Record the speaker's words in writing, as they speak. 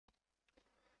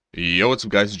Yo, what's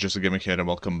up guys, it's just a gaming here and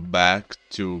welcome back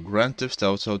to Grand Theft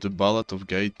Auto, the Ballad of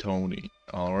Gay Tony.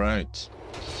 Alright.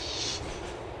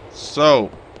 So,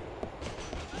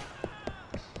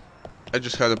 I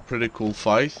just had a pretty cool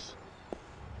fight.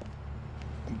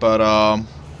 But,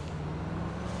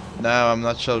 now I'm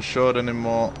not so sure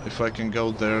anymore if I can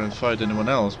go there and fight anyone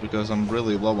else because I'm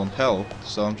really low on health,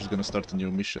 so I'm just gonna start a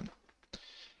new mission.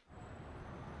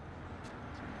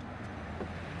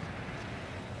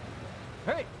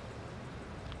 Hey!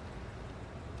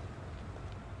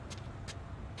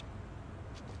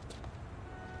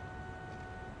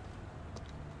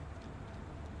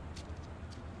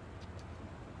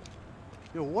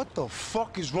 Yo, what the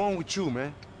fuck is wrong with you,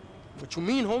 man? What you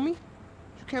mean, homie?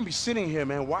 You can't be sitting here,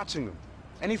 man, watching them.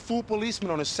 Any fool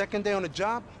policeman on his second day on the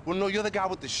job will know you're the guy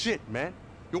with the shit, man.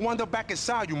 You'll wind up back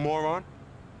inside, you moron.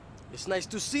 It's nice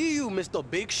to see you, Mr.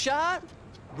 Big Shot.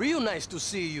 Real nice to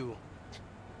see you.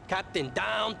 Captain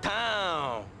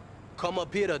Downtown. Come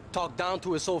up here to talk down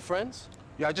to his old friends?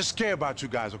 Yeah, I just care about you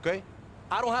guys, okay?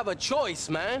 I don't have a choice,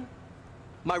 man.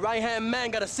 My right-hand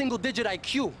man got a single-digit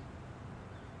IQ.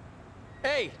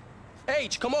 Hey,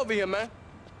 H, come over here, man.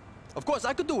 Of course,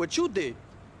 I could do what you did.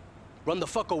 Run the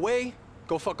fuck away,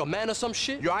 go fuck a man or some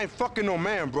shit. Yo, I ain't fucking no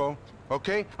man, bro,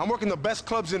 okay? I'm working the best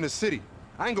clubs in the city.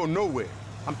 I ain't go nowhere.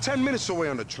 I'm 10 minutes away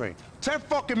on the train. 10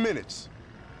 fucking minutes.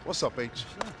 What's up, H?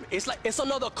 It's like it's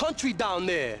another country down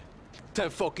there.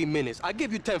 10 fucking minutes. I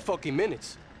give you 10 fucking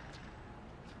minutes.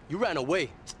 You ran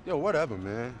away. Yo, whatever,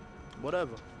 man.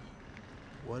 Whatever.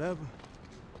 Whatever.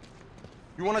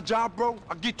 You want a job, bro?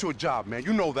 I'll get you a job, man.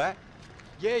 You know that.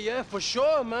 Yeah, for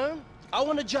sure, man. I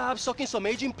want a job sucking some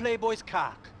aging playboy's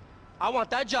cock. I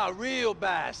want that job real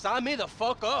bad. Sign me the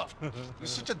fuck up. You're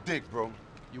such a dick, bro.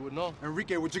 You would know.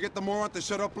 Henrique, would you get the moron to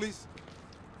shut up, please?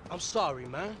 I'm sorry,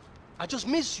 man. I just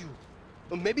miss you.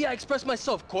 Or maybe I expressed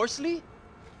myself coarsely,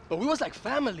 but we was like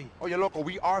family. Oh, yeah, loco,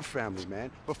 we are family, man.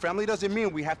 But family doesn't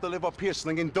mean we have to live up here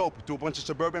slinging dope to a bunch of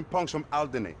suburban punks from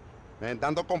Alderney. Man,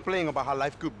 dando complain about how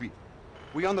life could be.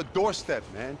 We on the doorstep,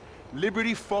 man.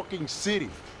 Liberty fucking city.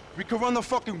 We could run the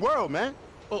fucking world, man.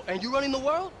 Oh, and you running the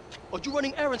world? Or you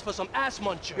running errands for some ass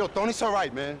muncher? Yo, Tony's all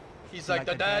right, man. He's like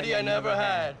the daddy I never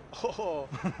had. Oh,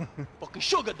 fucking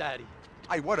sugar daddy.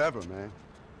 Ay, whatever, man.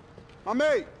 My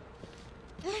mate.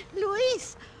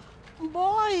 Luis,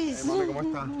 boys. Hey, mami, ¿cómo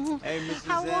está? Hey, Mrs.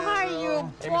 How are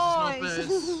you, Hey, Mrs. Lopez.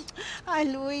 boys? Hi,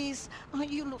 Luis. Oh,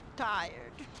 you look tired.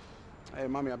 Hey,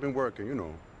 mommy, I've been working, you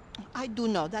know. I do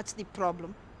know, that's the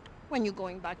problem. When you're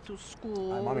going back to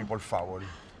school. Ay, mami, por favor.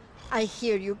 I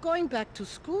hear you're going back to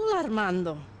school,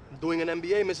 Armando. Doing an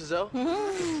MBA, Mrs. L.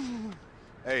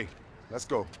 Hey, let's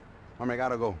go. Mommy, I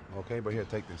gotta go, okay? But here,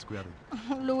 take this.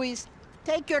 Cuídate. Luis,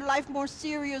 take your life more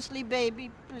seriously,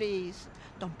 baby, please.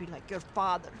 Don't be like your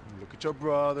father. Look at your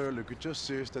brother, look at your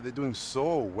sister. They're doing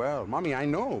so well. Mommy, I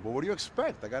know, but what do you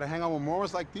expect? I gotta hang out with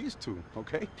morons like these two,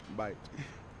 okay? Bye.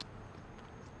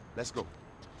 Let's go.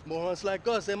 Morons like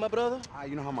us, eh, my brother? Ah,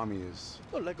 you know how mommy is.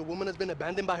 Oh, like a woman has been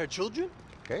abandoned by her children?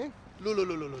 Okay? Look.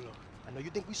 I know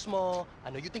you think we small. I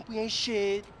know you think we ain't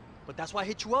shit. But that's why I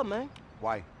hit you up, man.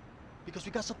 Why? Because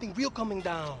we got something real coming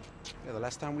down. Yeah, the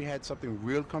last time we had something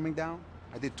real coming down,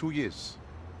 I did 2 years.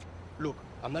 Look,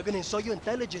 I'm not gonna insult your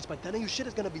intelligence by telling you shit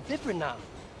is gonna be different now.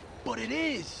 But it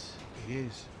is. It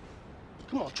is.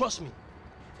 Come on, trust me.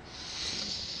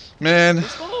 Man,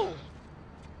 Let's go.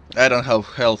 I don't have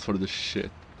health for this shit.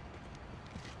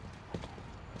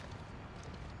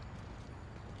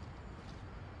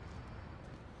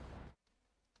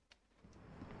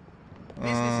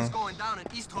 Business is going down in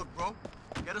East Hook, bro.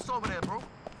 Get us over there, bro.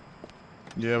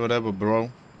 Yeah, whatever,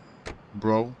 bro.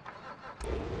 Bro.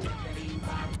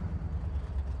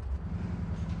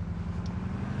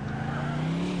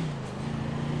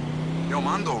 Yo,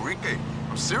 Mando, Enrique,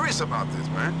 I'm serious about this,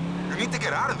 man. You need to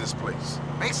get out of this place.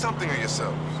 Make something of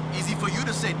yourselves. Easy for you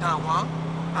to say, Don Juan.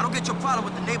 I don't get your problem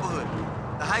with the neighborhood.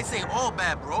 The heights ain't all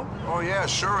bad, bro. Oh, yeah,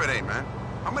 sure it ain't, man.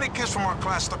 How many kids from our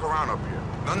class stuck around up here?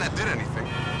 None that did anything.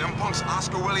 Them punks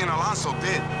Oscar, Willie, and Alonso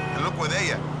did. And look where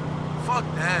they at. Fuck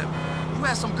them. You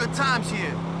had some good times here.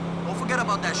 Don't forget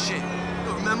about that shit.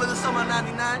 You remember the summer of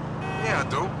 '99? Yeah, I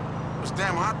do. It was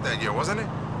damn hot that year, wasn't it?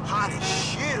 Hot as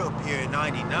shit up here in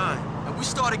 '99. And we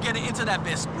started getting into that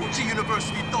Vespucci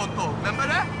University Toto. Remember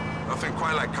that? Nothing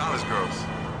quite like college girls.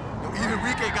 Yo, even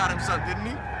Enrique got him some, didn't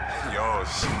he? Yo,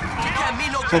 shit. You can't meet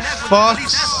no For connect with the fuck's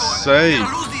police escort. sake. You're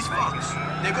gonna lose these fucks.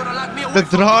 They're gonna lock me away The from you if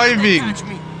they driving catch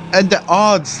me. and the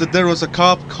odds that there was a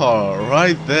cop car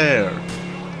right there.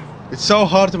 It's so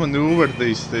hard to maneuver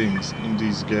these things in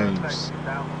these games.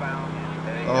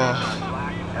 Oh.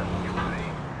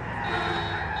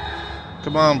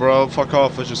 Come on, bro. Fuck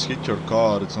off. I just hit your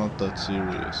car. It's not that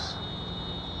serious.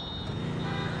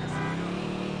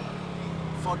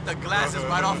 Fuck the glasses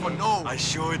right off her nose. I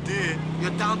sure did. Your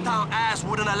downtown ass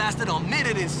wouldn't have lasted a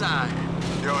minute inside.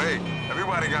 Yo, hey,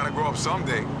 everybody gotta grow up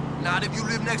someday. Not if you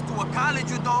live next to a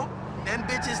college, you don't. Them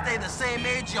bitches stay the same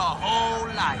age your whole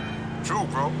life. True,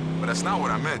 bro, but that's not what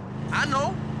I meant. I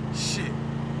know. Shit.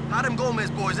 How them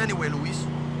Gomez boys anyway, Luis?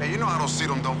 Hey, you know I don't see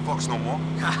them dumb fucks no more.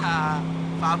 Haha.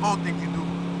 5-0 think you do.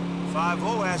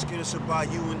 5-0 asking us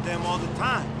about you and them all the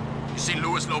time. You see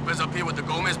Luis Lopez up here with the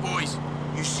Gomez boys?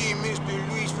 You see Mr.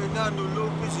 Luis Fernando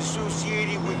Lopez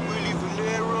associated with Willie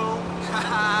Valero?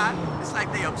 Haha. It's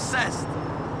like they obsessed.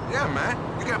 Yeah, man.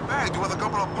 You get bagged with a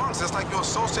couple of punks. It's like you're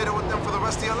associated with them for the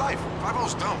rest of your life.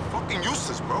 5-0's dumb. Fucking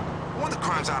useless, bro. No wonder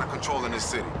crime's out of control in this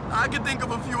city. I can think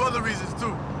of a few other reasons,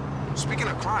 too. Speaking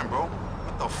of crime, bro,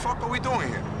 what the fuck are we doing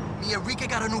here? Me and Henrique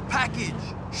got a new package.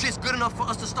 Shit's good enough for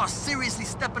us to start seriously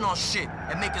stepping on shit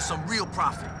and making some real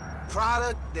profit.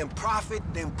 Product, then profit,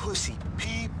 then pussy.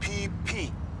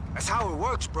 PPP. That's how it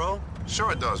works, bro.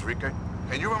 Sure it does, Rique.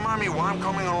 Can you remind me why I'm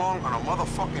coming along on a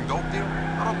motherfucking dope deal?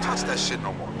 I don't touch that shit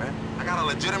no more, man. I got a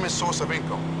legitimate source of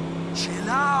income. Chill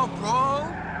out, bro.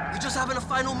 We're just having a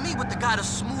final meet with the guy to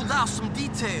smooth out some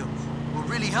details. It would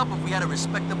really help if we had a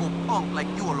respectable punk like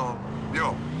you along.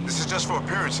 Yo, this is just for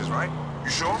appearances, right? You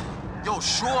sure? Yo,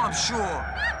 sure, I'm sure.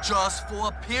 Just for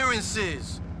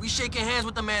appearances. We shaking hands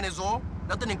with the man is all.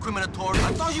 Nothing incriminatory.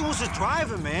 I thought you was a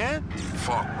driver, man.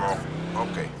 Fuck, bro.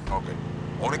 Okay.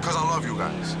 Only cause I love you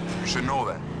guys. You should know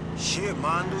that. Shit,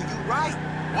 Mondo, you right.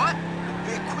 What?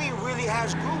 The Big Queen really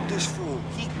has groomed this fool.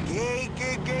 He gay.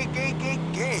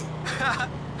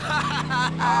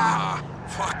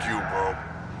 Fuck you, bro.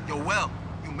 Yo, well,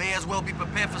 you may as well be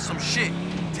prepared for some shit.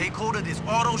 Take hold of this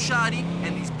auto shoddy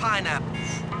and these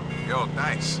pineapples. Yo,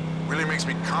 thanks. Really makes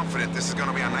me confident this is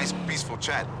gonna be a nice, peaceful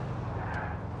chat.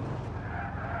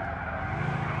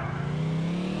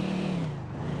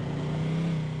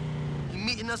 You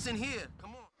meeting us in here?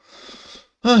 Come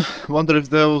on. Wonder if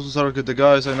those are the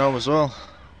guys I know as well.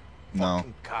 No,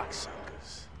 Fucking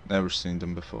cocksuckers. never seen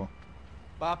them before.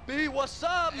 Papi, what's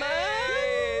up, man?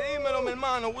 Hey, dímelo, mi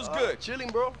hermano. What's good? Chilling,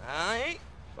 bro. Alright.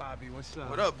 Bobby, what's up?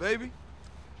 What up, baby?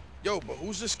 Yo, but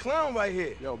who's this clown right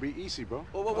here? Yo, be easy, bro.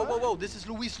 Whoa. This is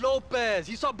Luis Lopez.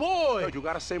 He's our boy. Yo, you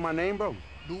gotta say my name, bro.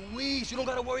 Luis, you don't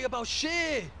gotta worry about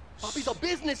shit. Papi's a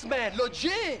businessman,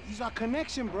 legit. He's our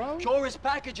connection, bro. Purest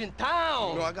package in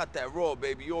town. You know, I got that raw,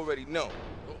 baby. You already know.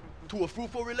 To a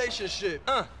fruitful relationship.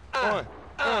 Oh,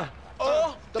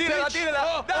 The tírala, pitch.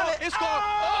 tírala. Dale. It's gone.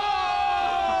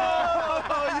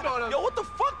 You know what Yo, what the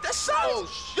fuck? That sounds...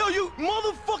 Yo, you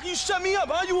motherfucker, you set me up,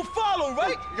 huh? You were following,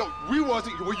 right? Yo, we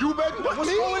wasn't. Were you, baby? What's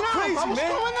going on, Crazy, bro? What's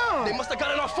man. going on? They must have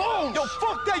gotten our phones. Yo,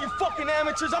 fuck that, you fucking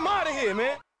amateurs. I'm out of here,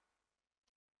 man.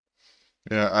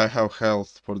 Yeah, I have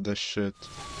health for this shit.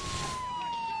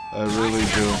 I really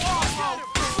do.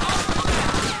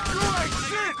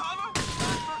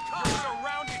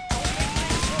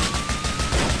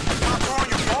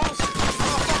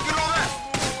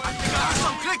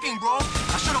 Bro,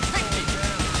 I should have picked it.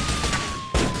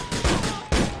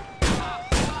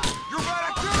 You're right,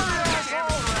 I killed your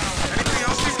asshole! Anything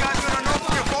else these guys gonna know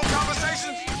from your phone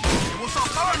conversations? It was a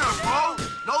burner, bro.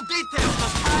 No details,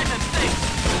 just time and things.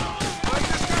 Where's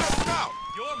this gonna stop?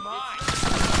 You're mine.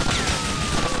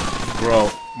 Bro,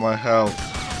 my health.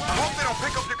 I hope they don't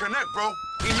pick up your connect, bro.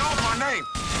 He knows my name.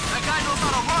 That guy knows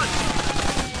how to run.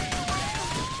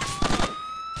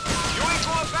 You ain't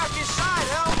going back inside,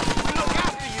 hell. We look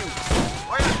after you.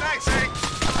 Oh yeah, thanks, Hank.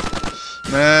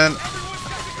 Man,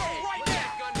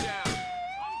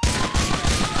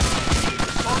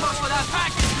 Almost for that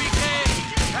package, BK.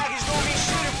 Package don't mean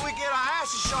shit if we get our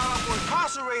asses shot up or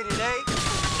incarcerated, eh?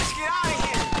 Let's get out of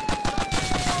here.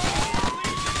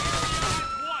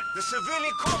 The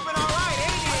civilian coping all right,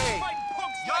 ain't he?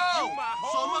 Yo,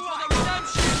 so much for the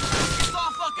redemption. It's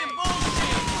all fucking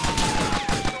bullshit.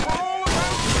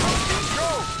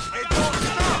 Hey, don't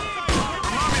stop.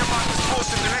 Remind me about this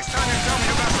bullshit the next time you tell me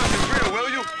you got something real, will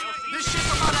you? This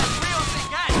shit's about as real as it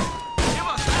gets. Give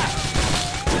us that.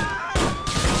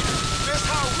 That's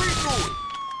how we do it.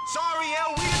 Sorry,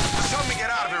 El, we... Just help me get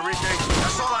out of here, Enrique.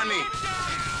 That's all I need.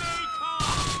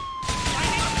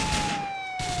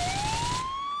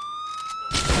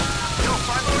 Yo,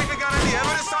 Five even got any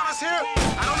evidence on us here?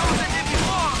 I don't know if they did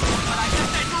before, but I guess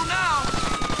they do now.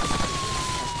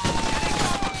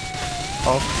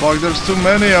 oh fuck, there's too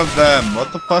many of them.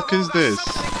 What the fuck is this?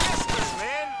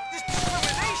 Man, this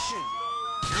discrimination.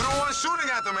 You the one shooting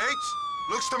at them, H.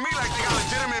 Looks to me like they got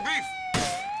legitimate beef.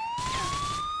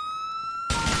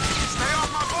 Stay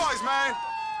off my boys, man.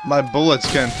 My bullets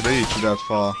can't reach that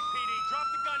far.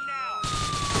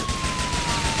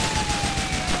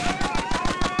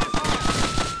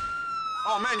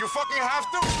 Oh man, you fucking have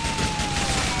to?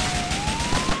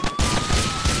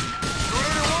 You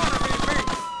didn't want to be beat.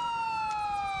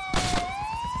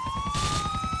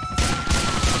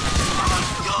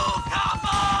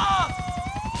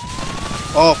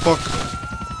 Oh fuck.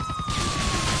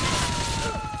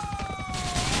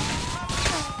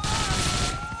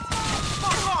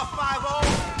 Fuck off, 5-0.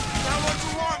 Is that what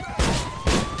you want?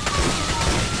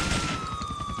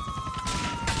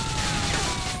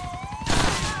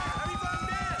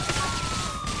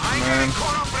 I ain't getting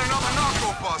caught up in another narco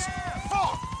bust.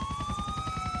 Fuck!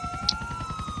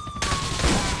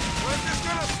 Where's this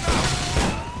gonna stop?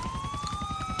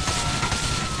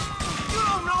 You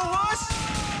don't know us?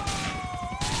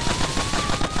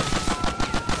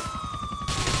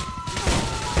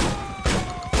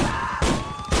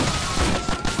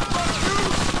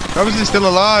 How is he still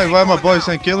alive? Why my boys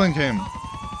ain't killing him?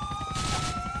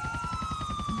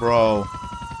 Bro.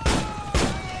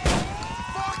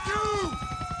 Fuck you!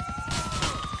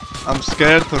 I'm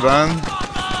scared to run.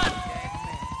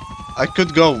 I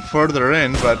could go further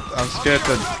in, but I'm scared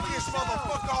that... Luckiest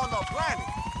motherfucker on the planet.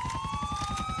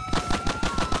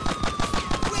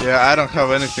 Yeah, I don't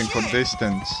have anything for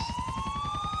distance.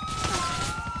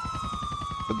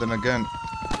 But then again...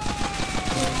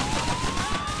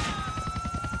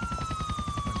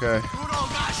 Okay. You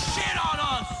don't got shit on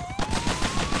us!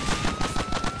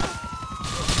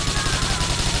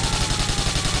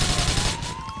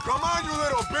 Come on, you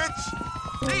little bitch!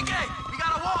 DK, we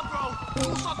got a war, bro!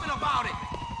 Do something about it!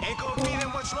 Ain't gonna be there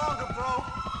much longer, bro.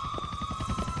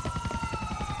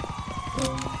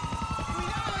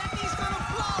 Reality's gonna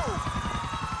blow!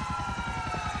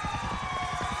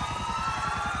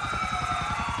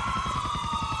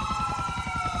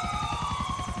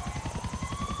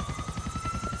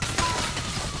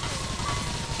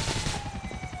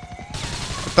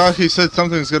 I thought he said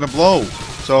something's gonna blow.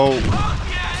 So... Fuck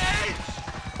yeah, H!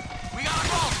 We gotta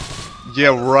go!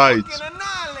 Yeah, right. Fucking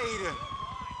annihilator!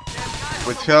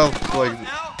 With health, like...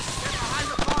 Now, get behind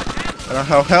the car, then. I don't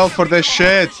have health for this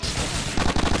shit.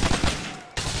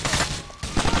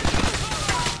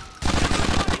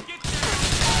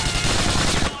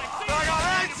 I got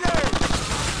answers!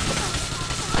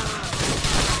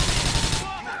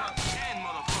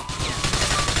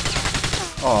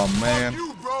 Oh man.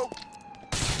 You, bro!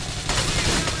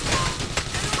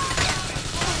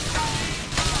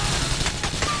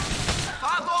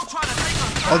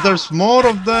 Oh, there's more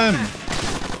of them. Later,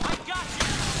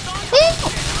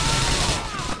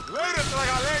 till I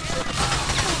got answers.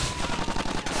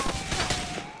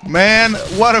 Man,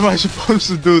 what am I supposed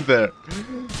to do there?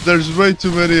 There's way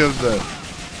too many of them.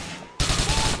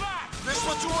 This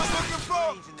what you was looking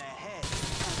for?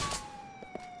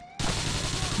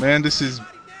 Man, this is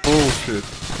bullshit.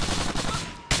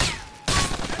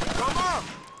 Come on!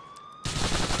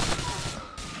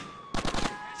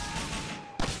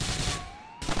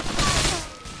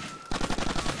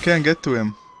 Can't get to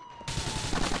him.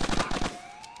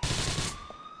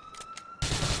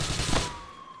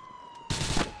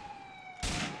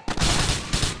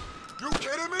 You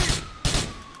kidding me?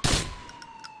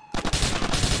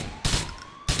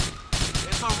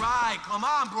 It's a ride, come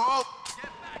on, bro!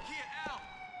 Get back here, Al!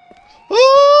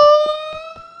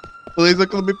 Please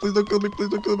don't kill me, please don't kill me, please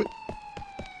don't kill me.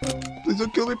 Please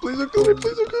don't kill me, please don't kill me,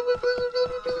 please don't kill me, please don't kill me, please don't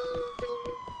kill me.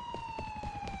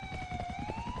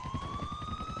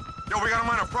 Yo, we got a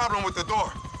minor problem with the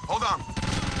door. Hold on.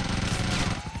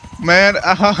 Man,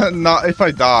 not if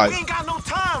I die. We ain't got no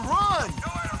time, run!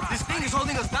 This thing is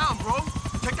holding us down, bro.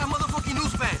 Check that motherfucking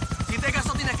news van. See if they got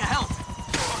something that can help.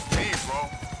 Fuck me, bro.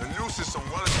 The news is some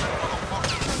well-respected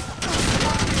motherfuckers.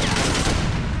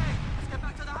 Hey, let's get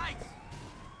back to the heights.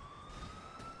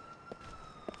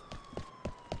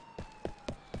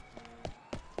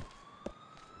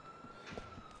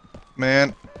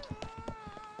 Man,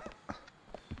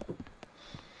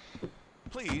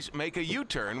 Please make a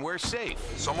U-turn. We're safe.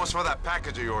 So much for that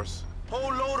package of yours.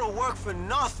 Whole load of work for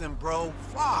nothing, bro.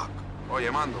 Fuck. Oh, yeah,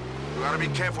 Armando. You gotta be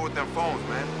careful with them phones,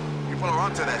 man. People are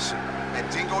onto that shit. And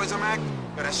jingoism act,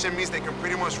 but that shit means they can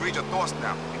pretty much read your thoughts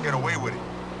now and get away with it.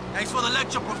 Thanks for the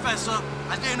lecture, Professor.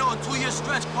 I didn't know a 2-year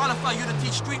stretch qualified you to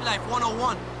teach street life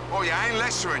 101. Oh, yeah, I ain't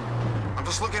lecturing you. I'm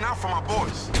just looking out for my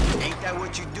boys. Ain't that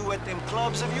what you do at them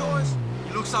clubs of yours?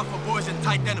 He looks out for boys in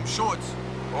tight denim shorts.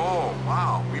 Oh,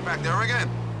 wow. We back there again.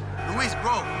 Luis,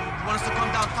 bro, you want us to come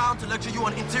downtown to lecture you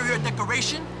on interior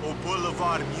decoration? Or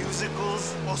boulevard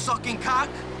musicals? Or sucking cock?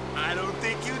 I don't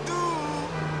think you do.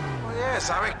 Oh yeah,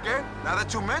 ¿sabes qué? Now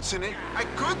that you mention it, I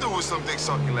could do with some dick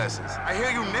sucking lessons. I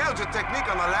hear you nailed your technique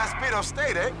on the last bit of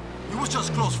state, eh? We was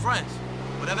just close friends.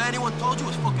 Whatever anyone told you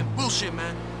was fucking bullshit,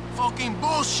 man. Fucking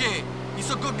bullshit.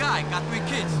 He's a good guy, got 3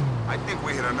 kids. I think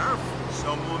we hit a nerve.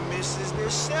 Someone misses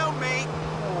their cellmate.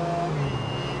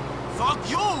 Fuck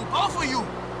you, both of you.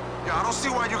 Yeah, I don't see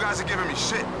why you guys are giving me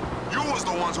shit. You was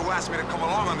the ones who asked me to come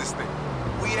along on this thing.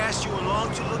 We asked you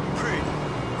along to look pretty.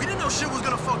 We didn't know shit was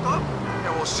gonna fuck up.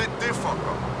 Yeah, well, shit did fuck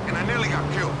up. And I nearly got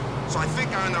killed. So I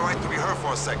think I earned the right to be hurt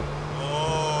for a second.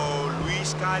 Oh,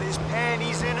 Luis got his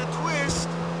panties in a twist.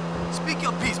 Speak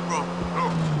your piece, bro.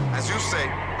 Look, as you say,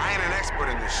 I ain't an expert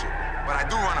in this shit. But I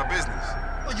do run a business.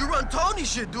 Oh, you run Tony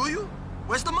shit, do you?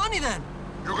 Where's the money then?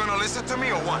 You gonna listen to me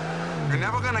or what? You're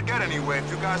never gonna get anywhere if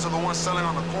you guys are the ones selling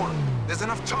on the corner. There's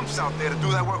enough chumps out there to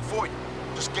do that work for you.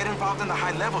 Just get involved in the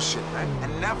high-level shit, man,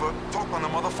 and never talk on the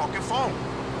motherfucking phone.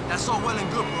 That's all well and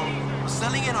good, bro. But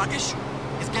selling ain't our issue.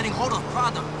 It's getting hold of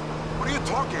product. What are you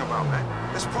talking about, man?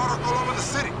 There's product all over the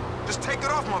city. Just take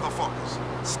it off, motherfuckers.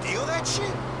 Steal that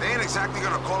shit? They ain't exactly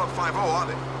gonna call up 5-0, are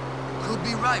they? Could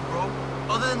be right, bro.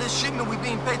 Other than this shipment we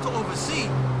being paid to oversee,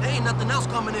 there ain't nothing else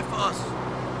coming in for us.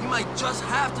 We might just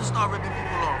have to start ripping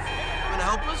people off. You gonna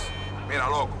help us? Mira,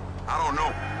 loco, I don't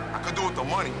know. I could do with the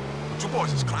money, but you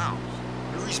boys is clowns.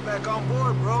 Luis back on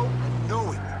board, bro. I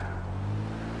know it.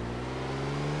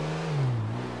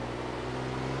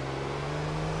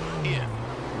 In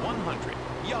 100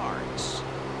 yards,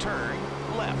 turn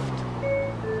left.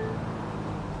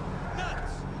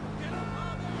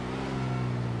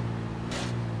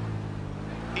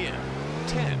 In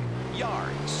 10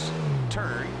 yards,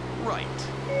 turn right.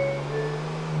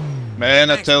 Man,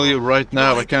 I Thanks, tell bro. you right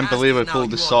now, I can't believe I pulled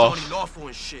this off. Tony lawful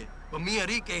and shit. But me and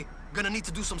Henrique gonna need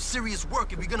to do some serious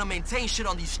work if we're gonna maintain shit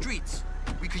on these streets.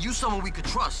 We could use someone we could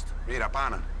trust. Mira,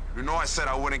 pana, you know I said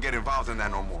I wouldn't get involved in that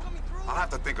no more. I'll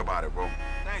have to think about it, bro.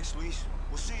 Thanks, Luis.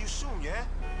 We'll see you soon, yeah?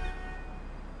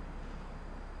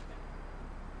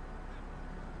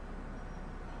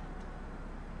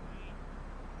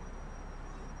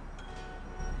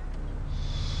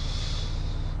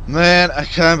 Man, I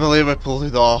can't believe I pulled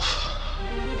it off.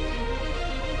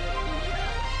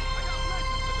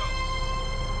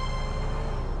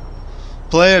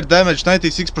 Player damage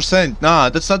 96%. Nah,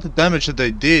 that's not the damage that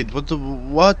they did.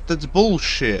 What? That's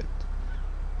bullshit.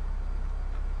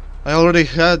 I already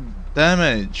had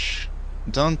damage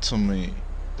done to me.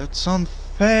 That's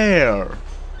unfair.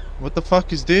 What the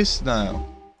fuck is this now?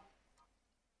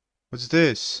 What's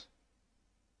this?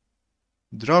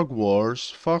 Drug wars?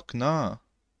 Fuck nah.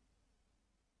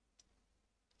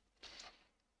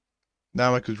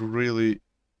 Now I could really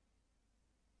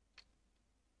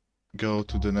go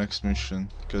to the next mission,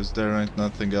 because there ain't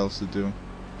nothing else to do.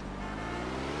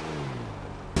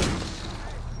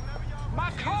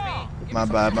 My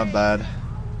bad, my bad.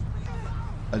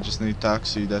 I just need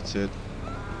taxi, that's it.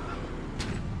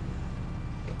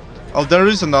 Oh, there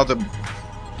is another...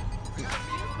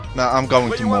 Nah, I'm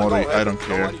going to Mori, I don't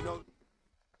care.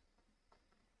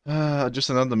 Just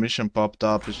another mission popped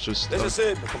up, it's just... This is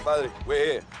it, compadre. We're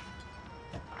here.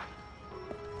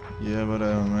 Yeah,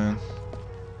 whatever, man.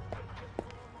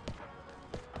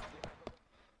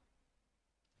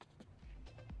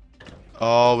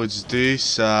 Oh, it's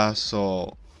this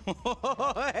asshole.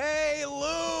 Hey,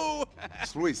 Lou!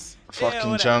 It's Luis.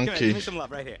 Fucking Yeah, junkie. Give me some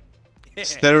love right here.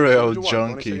 Stereo What do you want?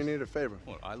 Tony said you junkie. need a favor.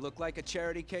 What, I look like a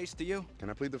charity case to you? Can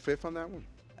I plead the fifth on that one?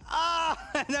 Ah,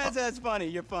 that's funny.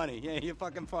 You're funny. Yeah, you're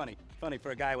fucking funny. Funny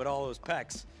for a guy with all those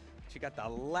pecs. She got the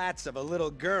lats of a little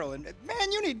girl, and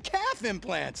man, you need calf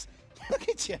implants. Look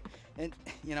at you. And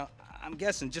you know, I'm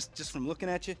guessing just from looking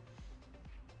at you,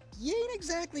 you ain't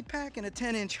exactly packing a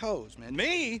 10-inch hose, man.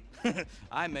 Me?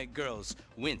 I make girls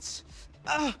wince.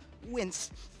 Wince.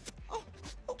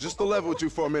 Just to level with you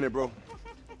for a minute, bro.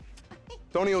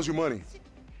 Tony owes you money.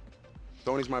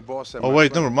 Tony's my boss. Oh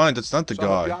wait, never mind. That's not the So I'll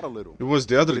help you out guy. a little. It was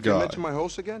the other But if you guy. mention my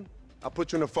host again, I'll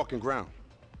put you in the fucking ground.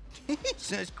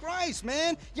 Jesus Christ,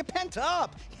 man. You're pent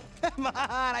up. Come on.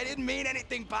 I didn't mean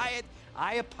anything by it.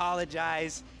 I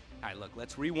apologize. All right, look,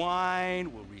 let's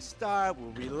rewind. We'll restart.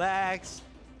 We'll relax.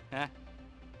 Huh?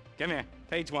 Come here.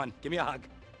 Page 1. Give me a hug.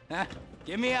 Huh?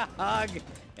 Give me a hug.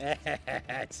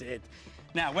 That's it.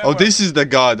 Now, where Oh, were this is the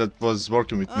guy that was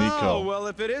working with Oh, Nico. well,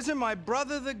 if it isn't my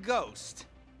brother the ghost.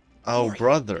 Oh,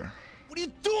 brother. What are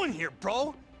you doing here,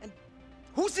 bro? And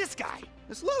who's this guy?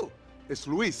 It's Lou. It's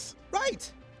Luis.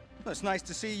 Right. Well, it's nice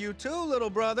to see you too, little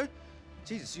brother.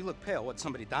 Jesus, you look pale. What,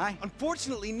 somebody die?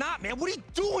 Unfortunately not, man. What are you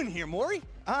doing here, Maury?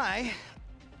 I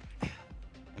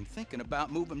am thinking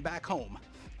about moving back home.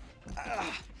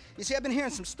 You see, I've been hearing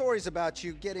some stories about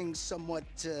you getting somewhat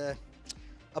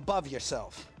above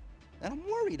yourself. And I'm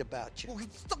worried about you. Well,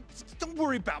 don't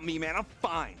worry about me, man. I'm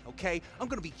fine, okay? I'm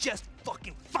gonna be just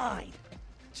fucking fine.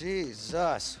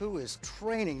 Jesus, who is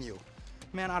training you?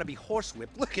 Man ought to be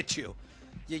horsewhipped. Look at you.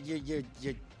 You're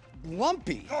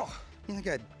lumpy. Oh. You're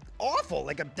like awful,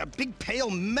 like a big pale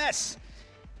mess.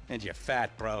 And you're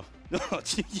fat, bro.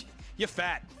 You're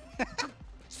fat.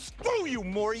 Screw you,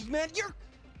 Maury, man. You're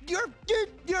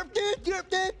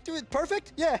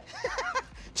perfect. Yeah.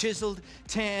 Chiseled,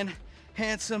 tan,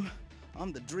 handsome.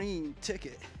 I'm the dream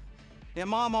ticket. Yeah,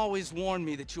 Mom always warned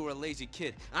me that you were a lazy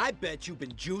kid. I bet you've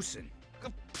been juicing.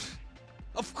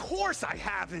 Of course I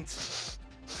haven't.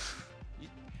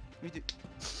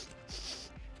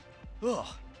 Ugh.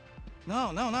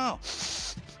 No. Yeah,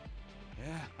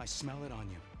 I smell it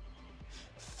on you.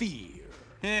 Fear.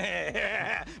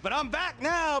 But I'm back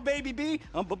now, baby B.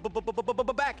 I'm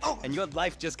back. Oh, and your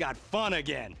life just got fun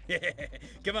again.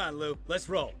 Come on, Lou. Let's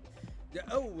roll.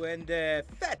 Oh, and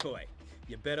Fat Boy,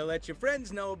 you better let your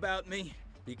friends know about me,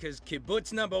 because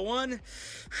kibbutz #1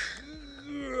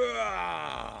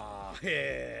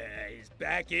 is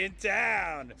back in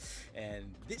town,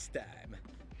 and this time,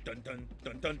 dun dun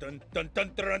dun dun dun dun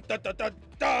dun dun dun dun dun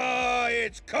dun,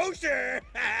 it's kosher.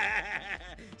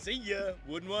 See ya.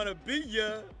 Wouldn't want to be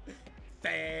ya,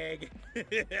 fag.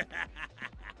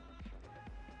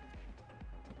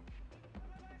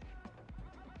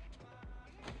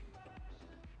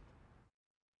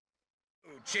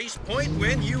 Chase point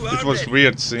when you are It was ready.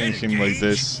 weird seeing him like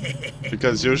this,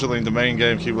 because usually in the main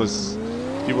game he was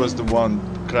the one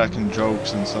cracking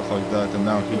jokes and stuff like that, and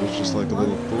now he was just like a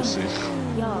little pussy.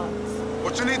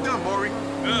 What you need done, Maury?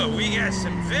 Oh, we got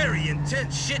some very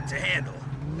intense shit to handle.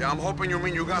 Yeah, I'm hoping you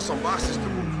mean you got some boxes to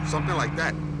move. Something like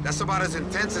that. That's about as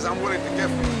intense as I'm willing to get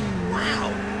for you.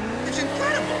 Wow, it's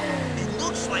incredible. He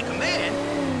looks like a man,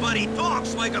 but he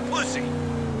talks like a pussy.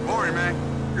 Maury, man,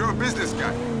 you're a business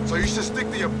guy, so you should stick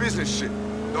to your business shit.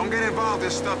 Don't get involved in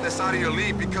stuff that's out of your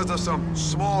league because of some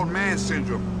small man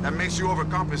syndrome that makes you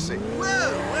overcompensate.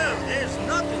 Well, there's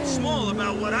nothing small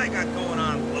about what I got going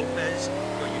on, Lopez. So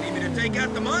you need me to take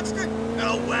out the monster?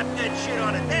 I'll whap that shit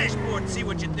on a dashboard and see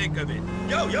what you think of it.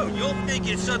 Yo, you'll think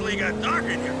it suddenly got dark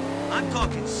in here. I'm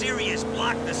talking serious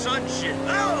block the sun shit.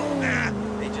 Oh,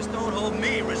 they just don't hold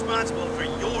me responsible for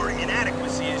your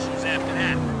inadequacy issues after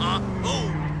that, huh?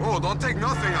 Oh, don't take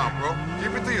nothing out, bro.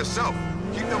 Keep it to yourself.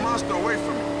 Keep the monster away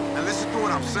from me, and listen to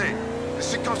what I'm saying. This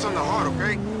shit comes from the heart,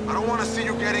 okay? I don't want to see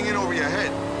you getting in over your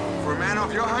head. For a man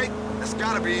of your height, that's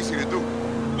gotta be easy to do.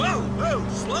 Whoa,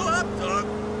 slow up, dog.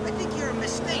 I think you're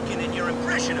mistaken in your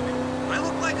impression of me. I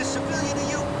look like a civilian to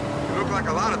you? You look like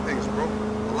a lot of things, bro.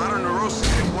 A lot of neurosis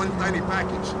in one tiny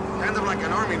package. Kind of like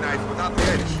an army knife without the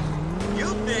edge.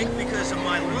 You think because of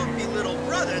my lumpy little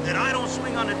brother that I don't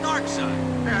swing on the dark side?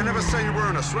 Hey, I never said you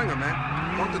weren't a swinger, man.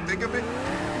 Come to think of it,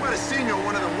 you might have seen you on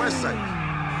one of them websites.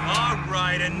 All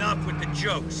right, enough with the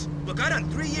jokes. Look, I done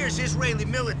 3 years Israeli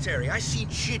military. I seen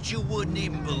shit you wouldn't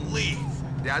even believe.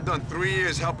 Yeah, I done 3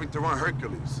 years helping to run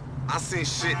Hercules. I seen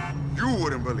shit you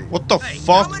wouldn't believe. What the Hey,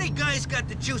 fuck? how many guys got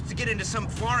the juice to get into some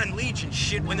foreign legion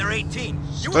shit when they're 18?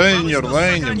 Stay in your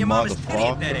lane, you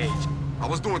motherfucker. At that age. I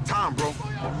was doing time, bro,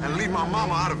 and leave my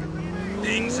mama out of it.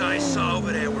 Things I saw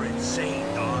over there were insane,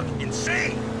 dog.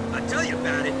 Insane! I'd tell you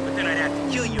about it, but then I'd have to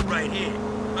kill you right here.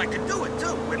 I could do it,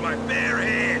 too, with my bare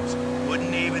hands.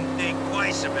 Wouldn't even think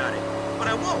twice about it. But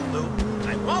I won't, Lou.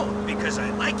 I won't, because I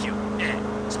like you. Yeah,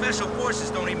 Special Forces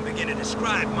don't even begin to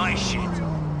describe my shit.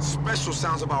 Special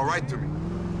sounds about right to me.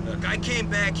 Look, I came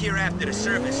back here after the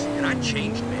service, and I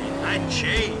changed, man. I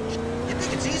changed. You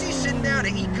think it's easy sitting down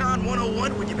at Econ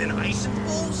 101 when you've been icing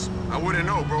fools? I wouldn't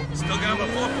know, bro. Still got my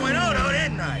 4.0, though,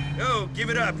 didn't I? Go, give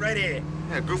it up, right here.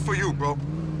 Yeah, good for you, bro.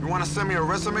 You want to send me a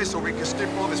resume so we can skip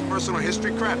all this personal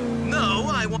history crap? No,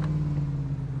 I want...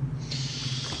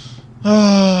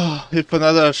 If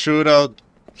another shootout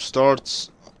starts,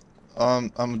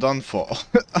 I'm done for.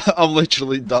 I'm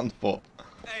literally done for.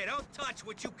 Hey, don't touch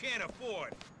what you can't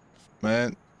afford.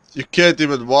 Man, you can't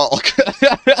even walk.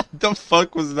 The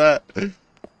fuck was that?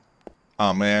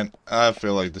 Oh man, I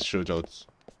feel like the shootout's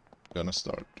gonna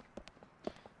start.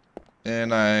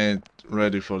 And I ain't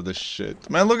ready for this shit.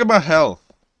 Man, look at my health.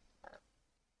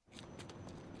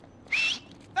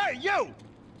 Hey, you!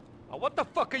 What the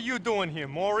fuck are you doing here,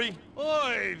 Maury?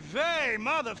 Oy vey,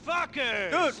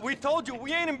 motherfuckers! Dude, we told you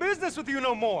we ain't in business with you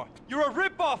no more. You're a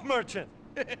rip-off merchant.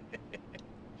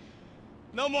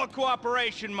 No more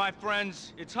cooperation, my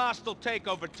friends. It's hostile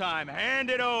takeover time. Hand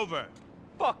it over.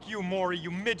 Fuck you, Maury,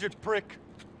 you midget prick.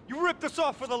 You ripped us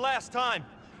off for the last time.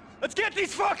 Let's get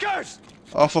these fuckers!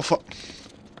 Oh, for fuck.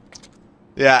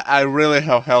 Yeah, I really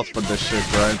have health for this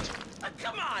shit, right?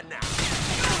 Come on now.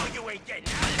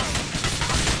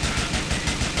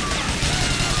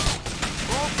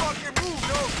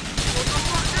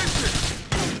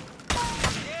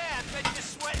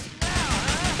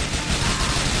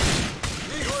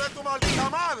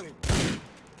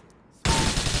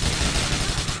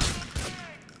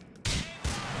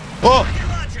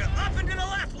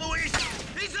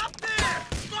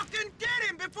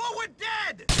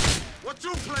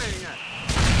 playing at?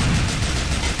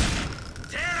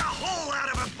 Tear a hole out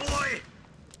of it, boy!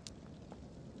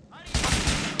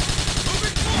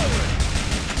 Moving forward!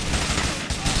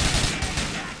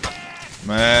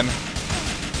 Man.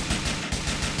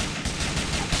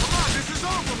 Come on, this is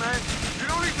over, man. You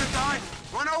don't need to die.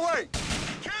 Run away.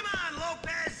 Come on,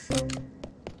 Lopez!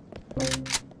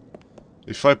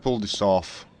 If I pull this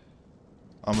off,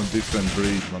 I'm a different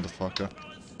breed, motherfucker.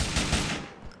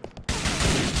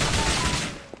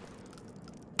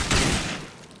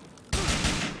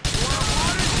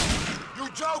 You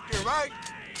joking, right?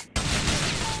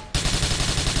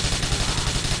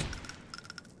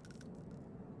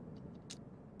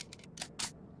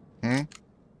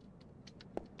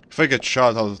 If I get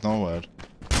shot out of nowhere.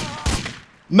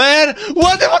 Man!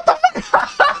 What the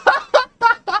fuck?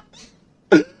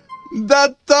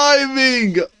 That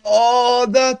timing! Oh,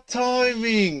 that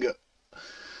timing!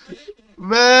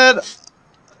 Man!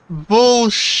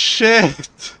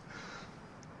 Bullshit!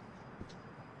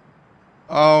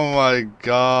 Oh my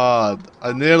god.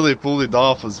 I nearly pulled it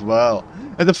off as well.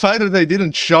 And the fact that they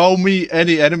didn't show me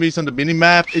any enemies on the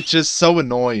minimap, it's just so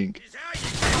annoying. Is how you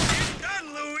get this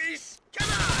done, Luis!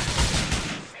 Come on!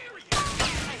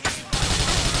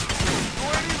 You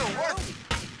ain't even working.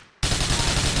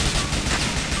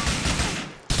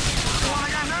 Oh, I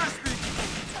got nasty.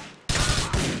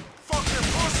 Fucking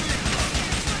pussy.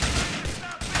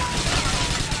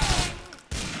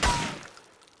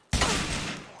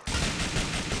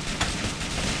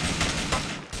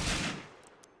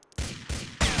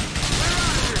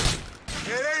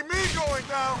 It ain't me going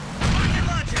down. Rocket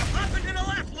launcher, up and to the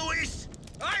left, Luis!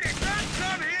 I did not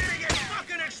come here to get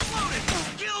fucking exploded!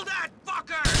 Kill that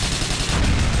fucker!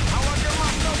 How I get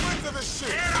myself into this shit?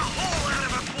 Tear a hole out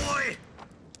of it, boy!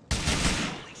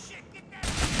 Holy shit, get that!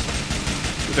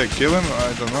 Did I kill him? I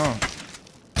don't know.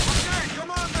 Okay,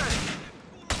 come on then.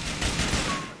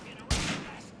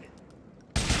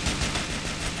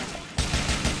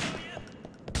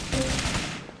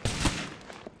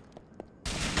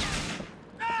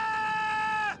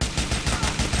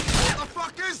 What the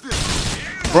fuck is this?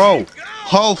 Bro,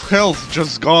 half health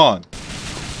just gone.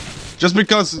 Just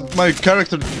because my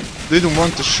character didn't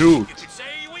want to shoot. You could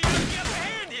say we have the upper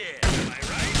hand here, am I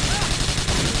right?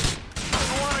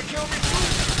 You wanna kill me too?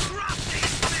 Drop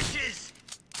these bitches!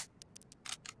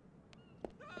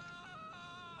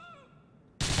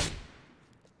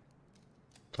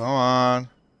 Come on.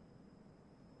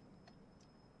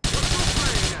 What you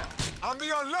playing at? I'm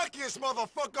the unluckiest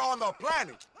motherfucker on the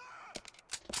planet.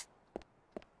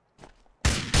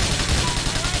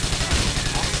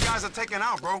 All these guys are taken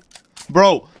out, bro.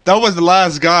 Bro, that was the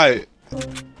last guy.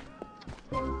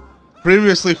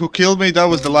 Previously, who killed me, that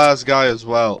was the last guy as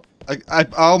well. I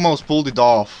almost pulled it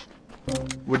off.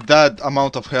 With that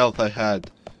amount of health I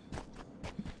had.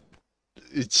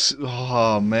 It's...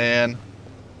 oh, man.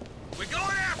 We're going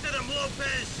after them,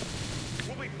 Lopez!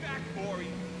 We'll be back for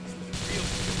you. This was a real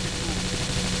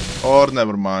stupid move. Or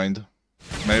never mind.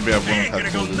 Maybe I They wouldn't ain't have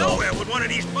gonna go pulled it off. nowhere with one of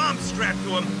these bombs strapped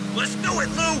to him. Let's do it,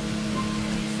 Lou!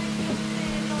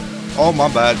 Oh, my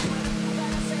bad.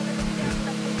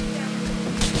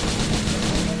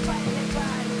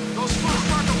 Those fools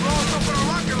tried to blow us up with a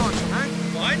rocket launcher, man.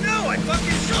 Well, I know, I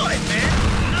fucking saw it, man!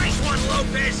 Nice one,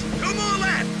 Lopez! 2 more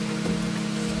left!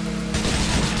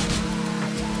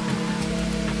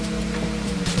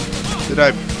 Did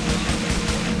I...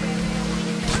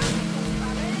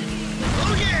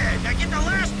 Oh yeah! Now get the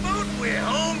last boat, we're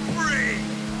home free!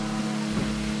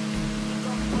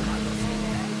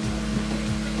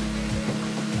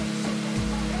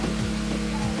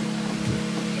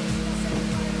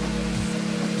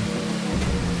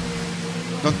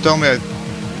 Don't tell me I...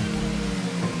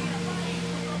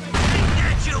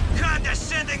 Get you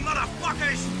condescending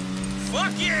motherfuckers!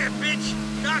 Fuck yeah, bitch!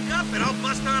 Knock up and I'll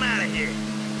bust on out of here.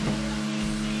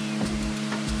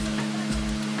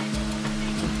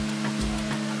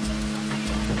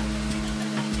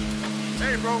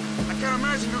 Hey, bro, I can't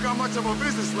imagine you got much of a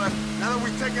business left now that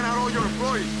we've taken out all your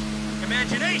employees.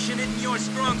 Imagination isn't your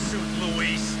strong suit,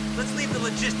 Luis. Let's leave the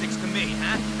logistics to me,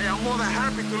 huh? Hey, I'm more than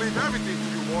happy to leave everything to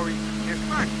you, Maury. In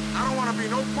fact, I don't want to be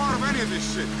no part of any of this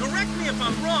shit. Correct me if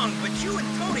I'm wrong, but you and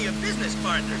Tony are business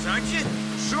partners, aren't you?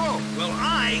 Sure. Well,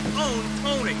 I own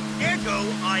Tony. Ergo,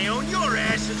 I own your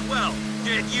ass as well.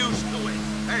 Get used to it.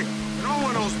 Hey, no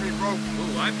one owes me, bro.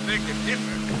 Ooh, I beg to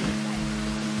differ.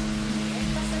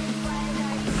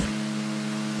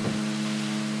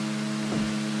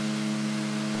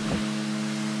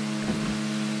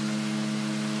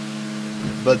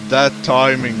 But that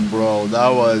timing, bro, that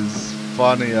was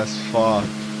funny as fuck.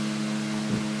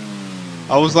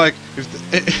 I was like, if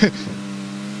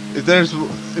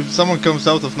if someone comes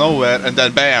out of nowhere and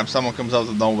then bam, someone comes out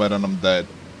of nowhere and I'm dead.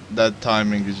 That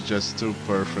timing is just too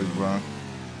perfect, bro.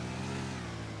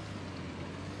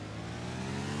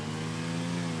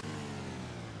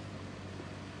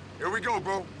 Here we go,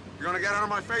 bro. You gonna get out of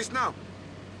my face now?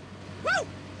 Woo!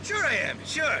 Sure I am,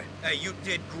 sure. Hey, you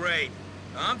did great.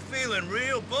 I'm feeling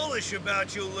real bullish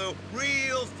about you, Lou.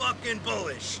 Real fucking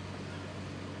bullish.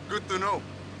 Good to know.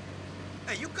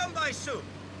 Hey, you come by soon.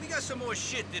 We got some more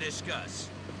shit to discuss.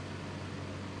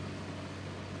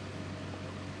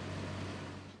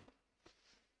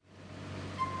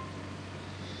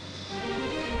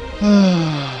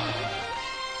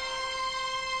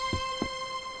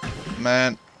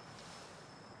 Man.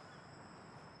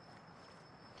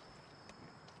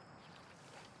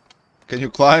 Can you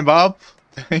climb up?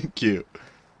 Thank you.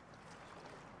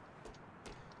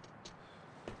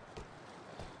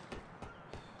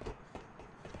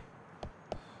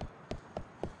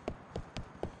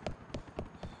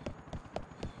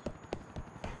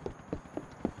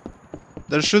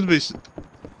 There should be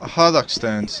a hot dog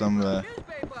stand somewhere.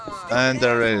 And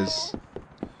there is.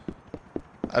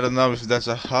 I don't know if that's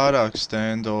a hot dog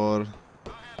stand or...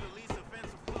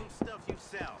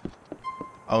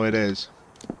 Oh, it is.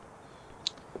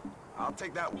 I'll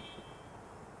take that one.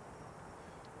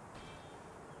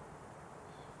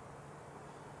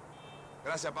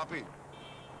 Gracias, papi.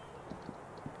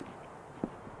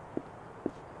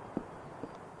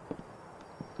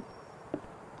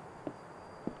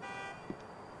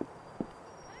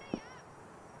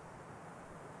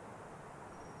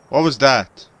 What was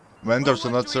that? Vendors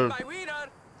are not served.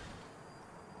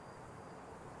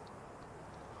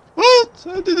 What?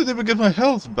 I didn't even get my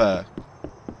health back.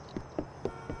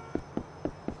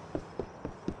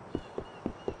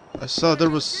 I saw there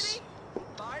was...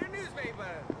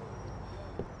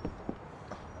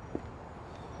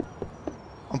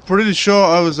 I'm pretty sure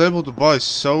I was able to buy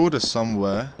soda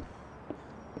somewhere.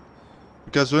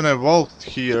 Because when I walked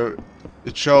here,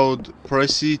 it showed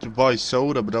press E to buy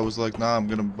soda, but I was like, nah, I'm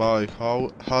gonna buy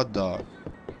hot dog.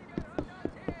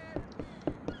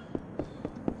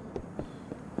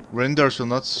 Vendors will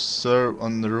not serve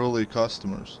unruly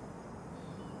customers.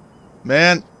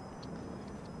 Man,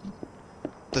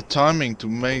 the timing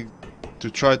to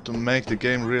try to make the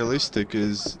game realistic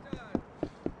is...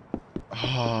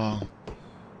 Ah.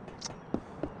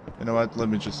 You know what? Let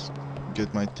me just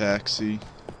get my taxi.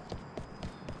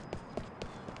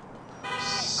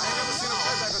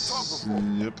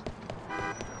 Yep.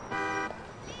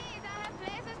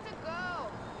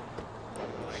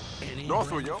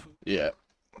 North, yo. Yeah.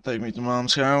 Take me to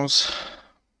Mom's house.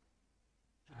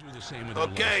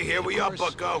 Okay, here we are,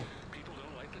 bucko.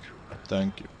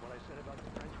 Thank you.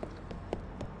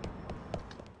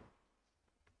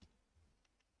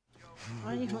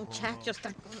 Ay, muchachos,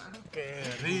 están... Qué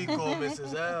rico,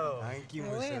 Mrs. L. Thank you,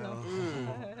 Mrs.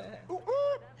 L.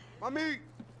 Mami,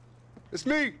 it's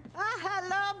me. Ah,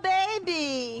 hello,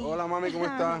 baby. Hola, mami, ¿cómo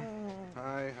está?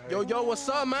 Hi, hi. Yo, what's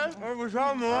up, man? Hey, what's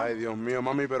up, man? Ay, Dios mío,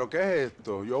 mami, pero ¿qué es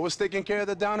esto? You always taking care of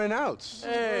the down and outs.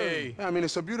 Hey. I mean,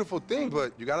 it's a beautiful thing,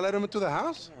 but you gotta let them into the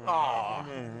house. Aw.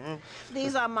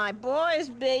 These are my boys,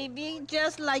 baby,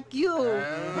 just like you.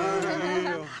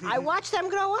 I watched them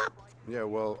grow up. Yeah,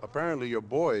 well, apparently your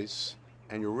boys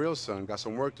and your real son got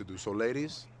some work to do. So,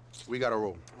 ladies, we gotta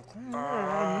roll.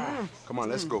 Come on,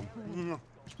 let's go.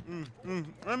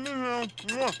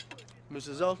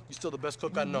 Mrs. L, you're still the best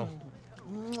cook I know.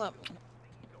 Vamos,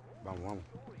 vamos.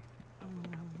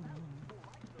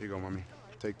 Here you go, mommy.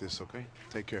 Take this, okay?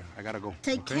 Take care. I gotta go.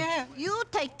 Take care. You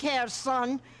take care,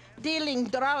 son. Dealing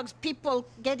drugs, people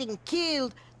getting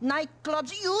killed,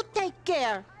 nightclubs. You take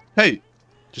care. Hey,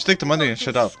 just take the money and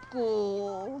shut up.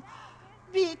 School.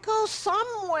 Go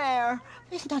somewhere.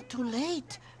 It's not too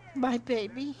late, my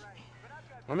baby.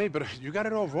 I mean, but you got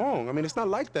it all wrong. I mean, it's not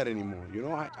like that anymore. You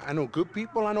know, I know good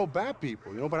people, I know bad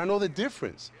people, you know, but I know the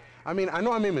difference. I mean, I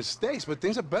know I made mistakes, but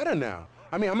things are better now.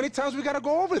 I mean, how many times we gotta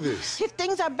go over this? If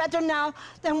things are better now,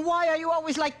 then why are you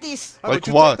always like this? Like but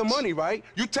you what? take the money, right?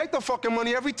 You take the fucking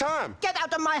money every time. Get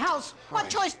out of my house. What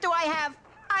choice do I have?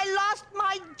 I lost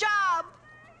my job.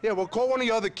 Yeah, well, call one of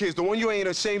your other kids, the one you ain't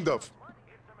ashamed of.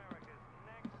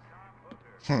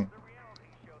 Hmm.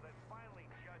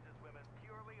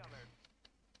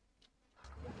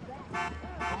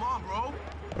 Come on, bro.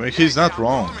 I mean, he's not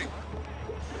wrong.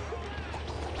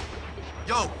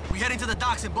 Yo, we heading to the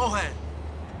docks in Bohan.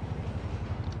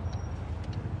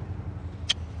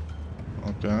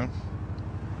 Okay.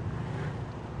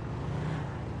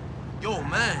 Yo,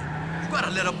 man, you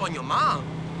gotta let up on your mom.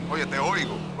 Oye, te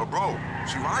oigo. But bro,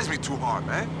 she rides me too hard,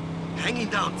 man. Hanging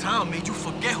downtown made you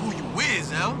forget who you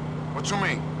is, El. What you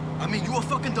mean? I mean, you a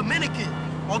fucking Dominican.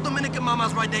 All Dominican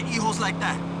mamas ride their hijos like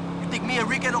that. You think me and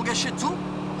Henrique don't get shit too?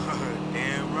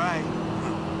 Damn right.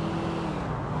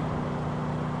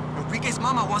 Enrique's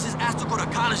mama wants his ass to go to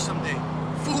college someday.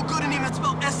 Fool couldn't even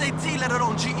spell SAT, let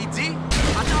alone GED.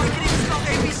 I thought he could even spell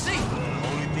ABC.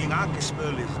 Only thing I can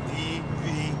spell is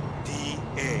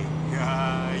D-V-D-A.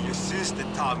 Your sister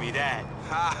taught me that.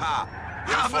 Ha ha.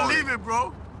 I believe it,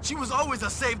 bro. She was always a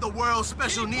save the world,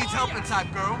 special needs helping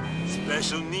type girl.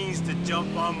 Special needs to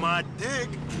jump on my dick.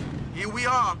 Here we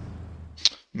are.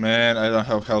 Man, I don't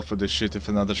have help for this shit if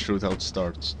another shootout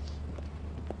starts.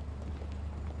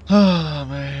 Ah,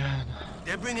 man.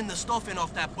 They're bringing the stuff in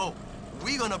off that boat.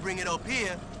 We're gonna bring it up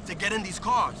here to get in these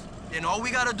cars. Then all we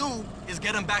gotta do is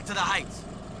get them back to the heights.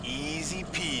 Easy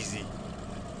peasy.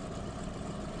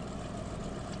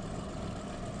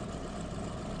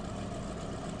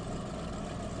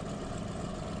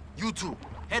 You two,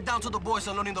 head down to the boys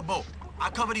unloading the boat. I'll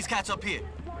cover these cats up here.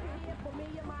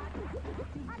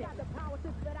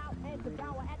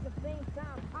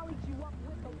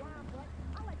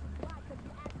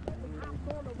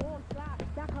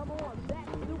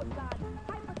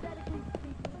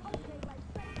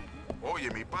 Oye,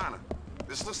 mi pana.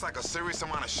 This looks like a serious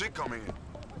amount of shit coming in.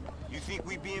 You think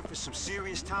we be in for some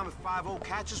serious time if 5-0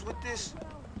 catches with this?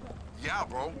 Yeah,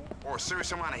 bro. Or a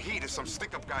serious amount of heat if some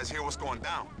stick-up guys hear what's going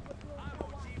down.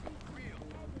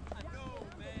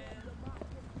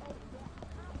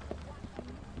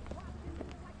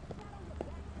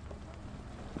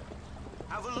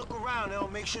 Have a look around, L.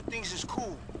 Make sure things is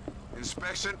cool.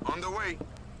 Inspection underway.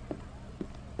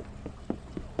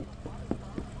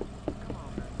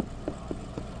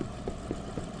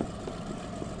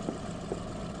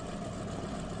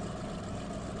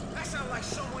 That sounds like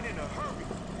someone in a hurry.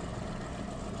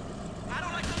 I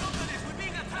don't like the look of this. We're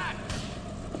being attacked.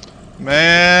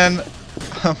 Man,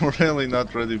 I'm really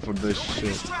not ready for this shit.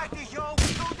 Distracted, yo. We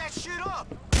load that shit up.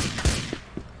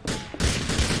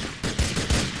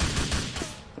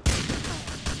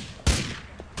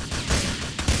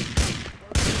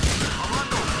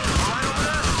 Armando, all right over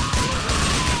there?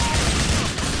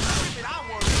 Shit, I'm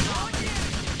worried.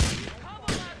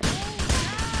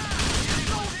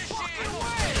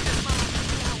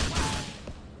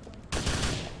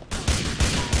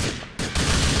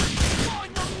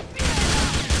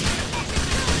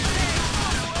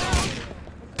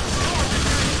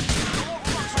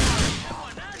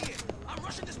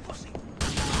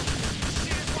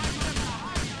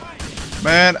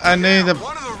 Man, I need a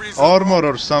armor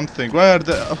or something. Why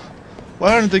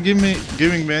aren't they giving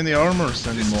me any armors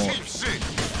anymore?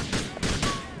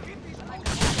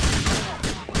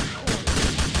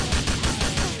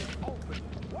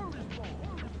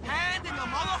 Hand in the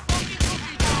motherfucking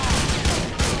cookie jar.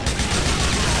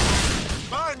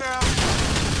 Bye now.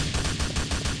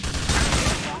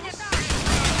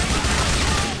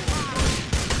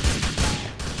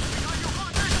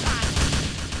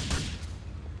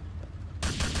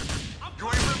 You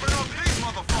ain't ripping up these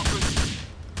motherfuckers.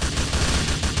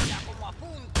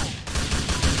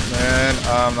 Man,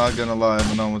 I'm not gonna lie, I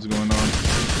don't know what's going on.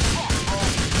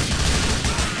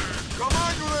 Come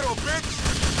on, you little bitch.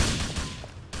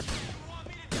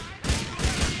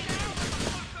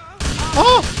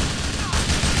 Oh!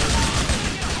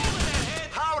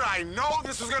 How'd I know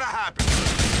this was gonna happen?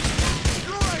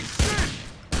 You ain't shit.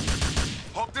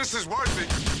 Hope this is worth it.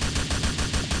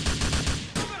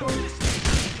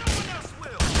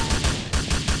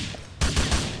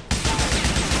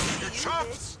 You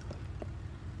chumps.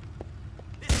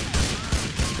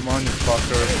 Come on, you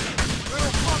fucker.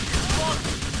 Little fucking fuck.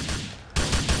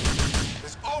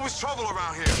 There's always trouble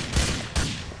around here.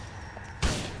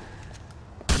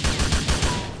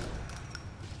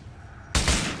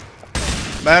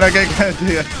 Man, I get an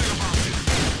idea.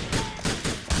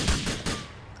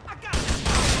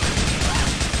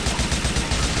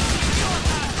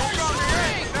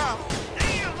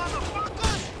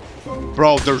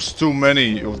 Bro, there's too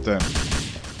many of them.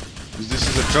 This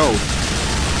is a joke.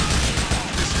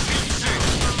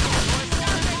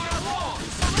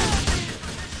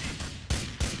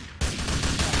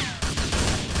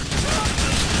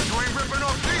 You ain't ripping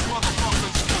off these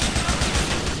motherfuckers.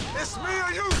 It's me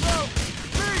or you, bro.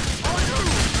 Me or you.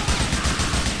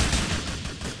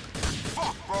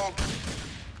 Fuck, bro.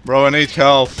 Bro, I need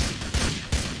health.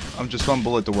 I'm just one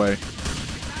bullet away.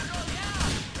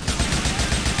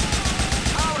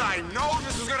 How'd I know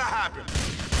this was gonna happen?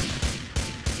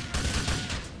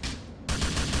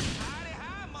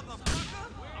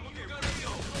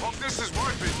 Hope this is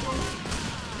worth it.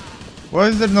 Why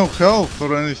is there no health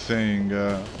or anything?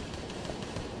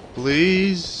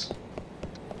 Please?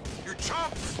 You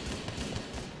chumps.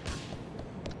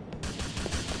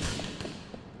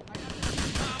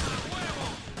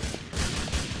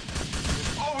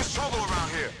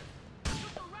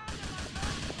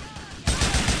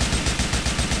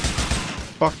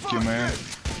 Fuck you, man.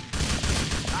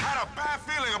 I had a bad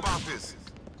feeling about this.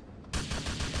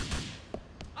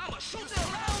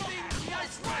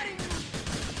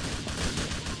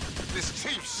 This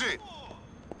cheap shit.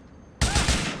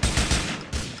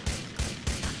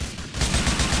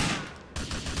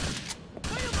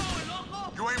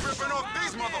 You ain't ripping off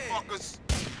these motherfuckers.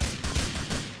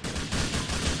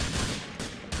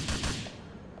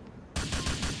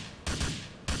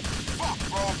 Fuck,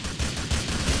 bro.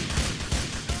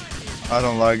 I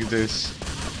don't like this.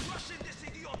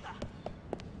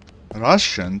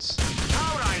 Russians?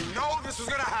 How would I know this was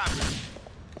gonna happen?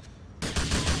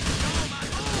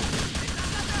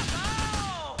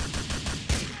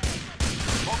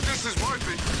 Hope this is worth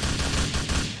it.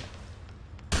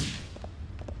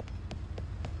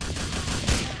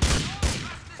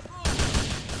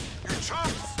 You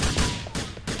chumps!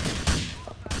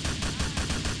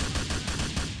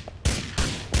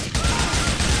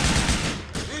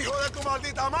 Hijo de tu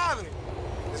maldita madre!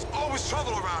 There's always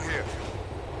trouble around here.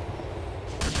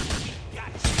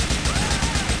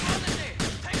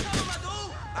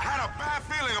 I had a bad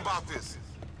feeling about this.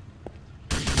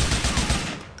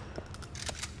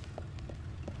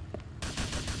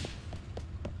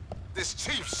 This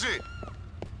cheap shit.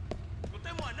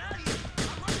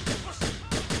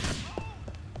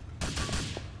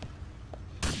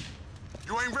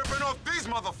 You ain't ripping off these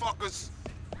motherfuckers.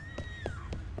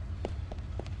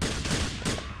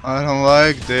 I don't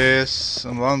like this.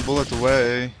 I'm one bullet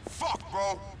away. Fuck,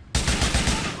 bro.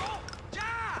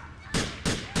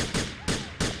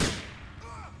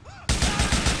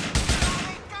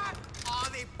 Oh,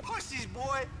 they pussies,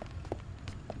 boy.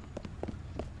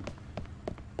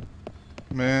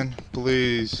 Man,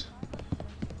 please.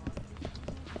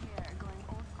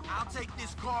 I'll take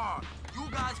this car. You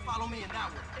guys follow me in that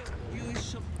one.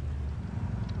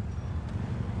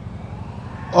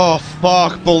 Oh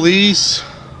fuck, police.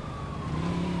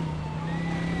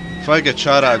 If I get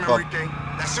shot at, fuck. Henrique,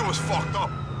 that shit was fucked up.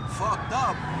 Fucked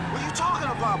up? What are you talking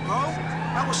about, bro?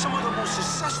 That was some of the most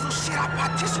successful shit I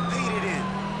participated in.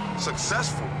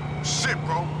 Successful? Shit,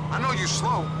 bro. I know you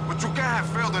slow, but you can't have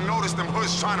failed to notice them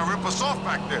hoods trying to rip us off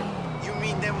back there. You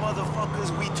mean them motherfuckers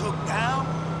we took down?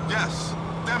 Yes,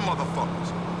 them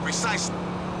motherfuckers. Precisely.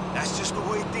 That's just the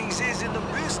way things is in the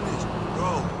business.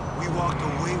 Bro, we walked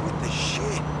away with the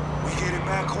shit. We get it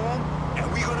back home, and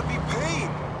we gonna be paid.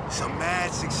 It's a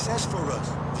mad success for us.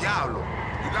 Diablo,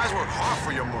 you guys work hard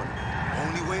for your money.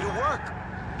 Only way to work.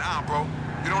 Nah, bro.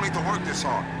 You don't need to work this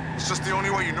hard. It's just the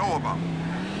only way you know about.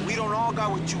 We don't all got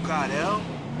what you got, L.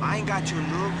 I ain't got your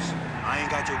looks. I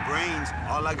ain't got your brains.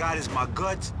 All I got is my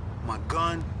guts, my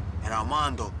gun, and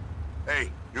Armando. Hey,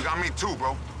 you got me too,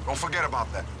 bro. Don't forget about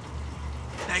that.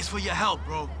 Thanks for your help,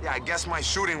 bro. Yeah, I guess my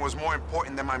shooting was more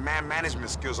important than my man management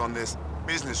skills on this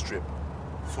business trip.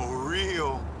 For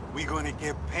real. We gonna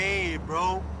get paid,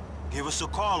 bro. Give us a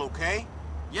call, okay?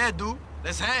 Yeah, dude.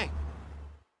 Let's hang.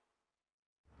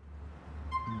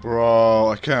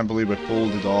 Bro, I can't believe I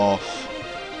pulled it off.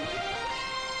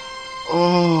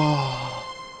 Oh.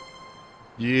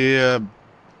 Yeah.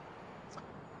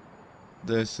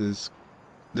 This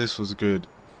was good.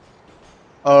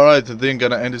 Alright, I think I'm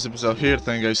gonna end this episode here.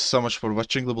 Thank you guys so much for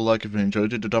watching. Leave a like if you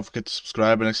enjoyed it. Don't forget to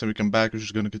subscribe, and next time we come back, we're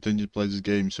just gonna continue to play this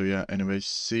game. So yeah, anyways,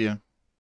 see ya.